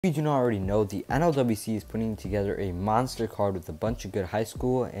If you do not already know, the NLWC is putting together a monster card with a bunch of good high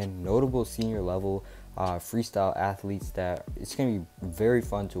school and notable senior level freestyle athletes that it's going to be very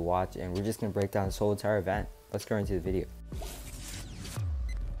fun to watch, and we're just going to break down this whole entire event. Let's go into the video.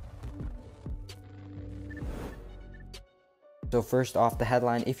 So first off, the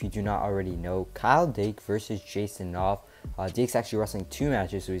headline, if you do not already know, Dake versus Jason Nolf. Dake's actually wrestling 2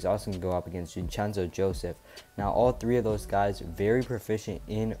 matches, so he's also going to go up against Vincenzo Joseph. Now, all 3 of those guys very proficient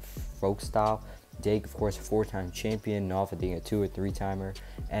in folk style. Dake, of course, a 4-time champion. Nolf, I think, a 2 or 3-timer.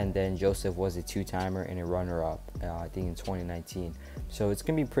 And then Joseph was a 2-timer and a runner-up, I think, in 2019. So it's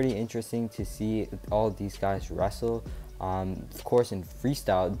going to be pretty interesting to see all of these guys wrestle. Of course, in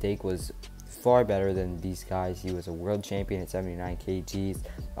freestyle, Dake was far better than these guys. He was a world champion at 79 kgs,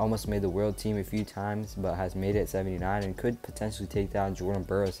 almost made the world team a few times, but has made it at 79 and could potentially take down Jordan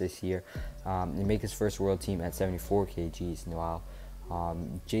Burroughs this year and make his first world team at 74 kgs. Wow.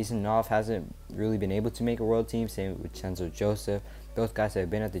 Jason Nolf hasn't really been able to make a world team, same with Vincenzo Joseph. Both guys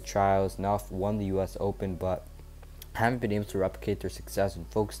have been at the trials. Nolf won the US Open, but haven't been able to replicate their success in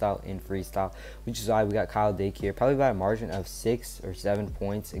folk style and freestyle, which is why we got Dake here, probably by a margin of 6 or 7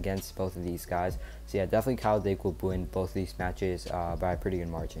 points against both of these guys. So yeah, definitely Dake will win both of these matches by a pretty good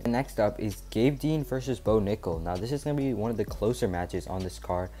margin. And next up is Gabe Dean versus Bo Nickal. Now this is going to be one of the closer matches on this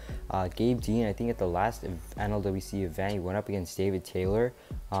card. Gabe Dean, I think at the last NLWC event, he went up against David Taylor.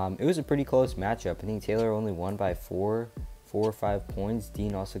 It was a pretty close matchup. I think Taylor only won by 4 or 5 points.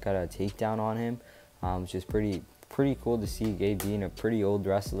 Dean also got a takedown on him, which is pretty cool to see. Gabe Dean, a pretty old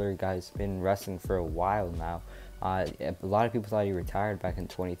wrestler, guy's been wrestling for a while now. A lot of people thought he retired back in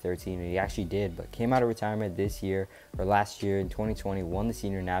 2013, and he actually did, but came out of retirement this year, or last year in 2020, won the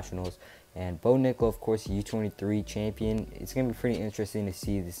senior nationals. And Bo Nickal, of course, U23 champion. It's going to be pretty interesting to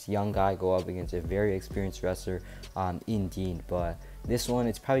see this young guy go up against a very experienced wrestler in Dean. But this one,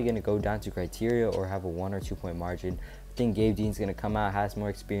 it's probably going to go down to criteria or have a 1 or 2 point margin. I think Gabe Dean's going to come out, has more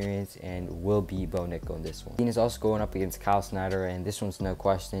experience, and will beat Bo Nickal in this one. Dean is also going up against Snyder, and this one's no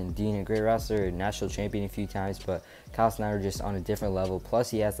question. Dean, a great wrestler, national champion a few times, but Snyder just on a different level. Plus,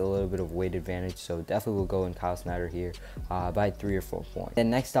 he has a little bit of weight advantage, so definitely will go in Snyder here by 3 or 4 points. And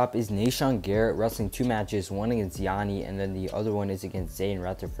next up is Nashon Garrett wrestling 2 matches, one against Yanni, and then the other one is against Zain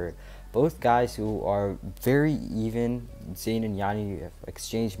Retherford. Both guys who are very even. Zain and Yanni have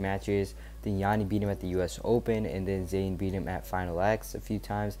exchanged matches. Then Yanni beat him at the US Open, and then Zain beat him at Final X a few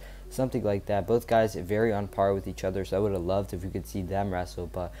times, something like that. Both guys very on par with each other, so I would have loved if we could see them wrestle,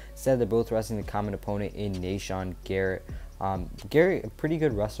 but instead they're both wrestling the common opponent in Nashon Garrett. Garrett, a pretty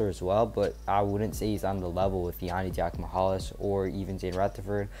good wrestler as well, but I wouldn't say he's on the level with Yanni Diakomahilis or even Zain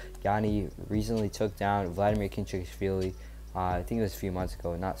Retherford. Yanni recently took down Vladimir Kinchikashvili. I think it was a few months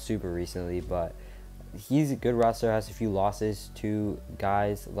ago, not super recently, but he's a good wrestler, has a few losses to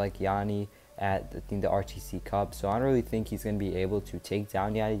guys like Yanni at, I think, the RTC Cup. So I don't really think he's going to be able to take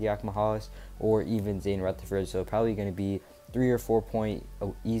down Yanni Diakomahilis or even Zain Retherford. So probably going to be 3 or 4 point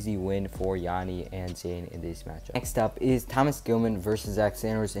easy win for Yanni and Zain in this matchup. Next up is Thomas Gilman versus Zach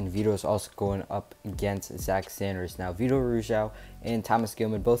Sanders, and Vito is also going up against Zach Sanders. Now, Vito Arujao and Thomas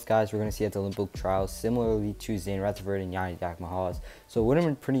Gilman, both guys we're going to see at the Olympic trials, similarly to Zain Retherford and Yanni Diakomahilis. So it would have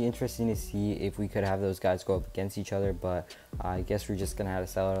been pretty interesting to see if we could have those guys go up against each other, but I guess we're just going to have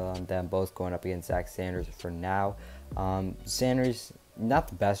to settle on them both going up against Zach Sanders for now. Sanders, not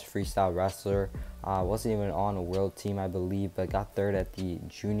the best freestyle wrestler, wasn't even on a world team, I believe, but got 3rd at the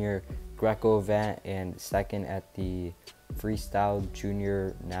junior Greco event and 2nd at the freestyle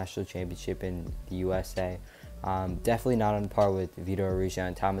junior national championship in the USA. Definitely not on par with Vito Arujao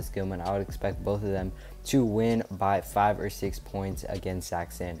and Thomas Gilman. I would expect both of them to win by 5 or 6 points against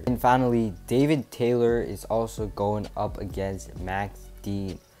Zach Sanders. And finally, David Taylor is also going up against Max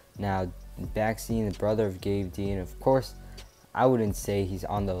Dean. Now, Max Dean, the brother of Gabe Dean, of course, I wouldn't say he's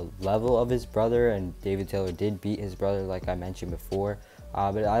on the level of his brother, and David Taylor did beat his brother like I mentioned before,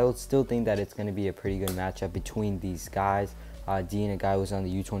 but I would still think that it's going to be a pretty good matchup between these guys. Dean, a guy who was on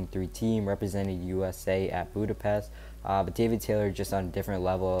the U23 team, represented USA at Budapest, but David Taylor just on a different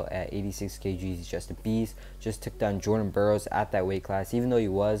level at 86 kg. He's just a beast. Just took down Jordan Burroughs at that weight class. Even though he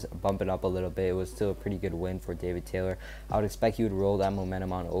was bumping up a little bit, it was still a pretty good win for David Taylor. I would expect he would roll that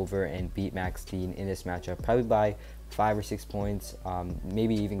momentum on over and beat Max Dean in this matchup, probably by 5 or 6 points,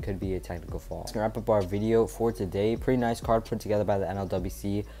 maybe even could be a technical fall. Let's wrap up our video for today. Pretty nice card put together by the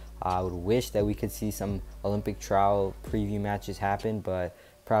NLWC. I would wish that we could see some Olympic trial preview matches happen, but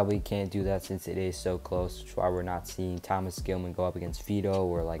probably can't do that since it is so close, which is why we're not seeing Thomas Gilman go up against Vito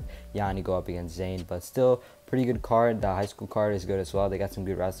or like Yanni go up against Zain, but still pretty good card. The high school card is good as well. They got some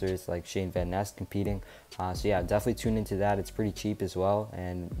good wrestlers like Shane Van Ness competing. So yeah, definitely tune into that. It's pretty cheap as well.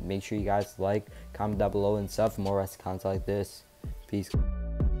 And make sure you guys like, comment down below, and sub for more wrestling content like this. Peace.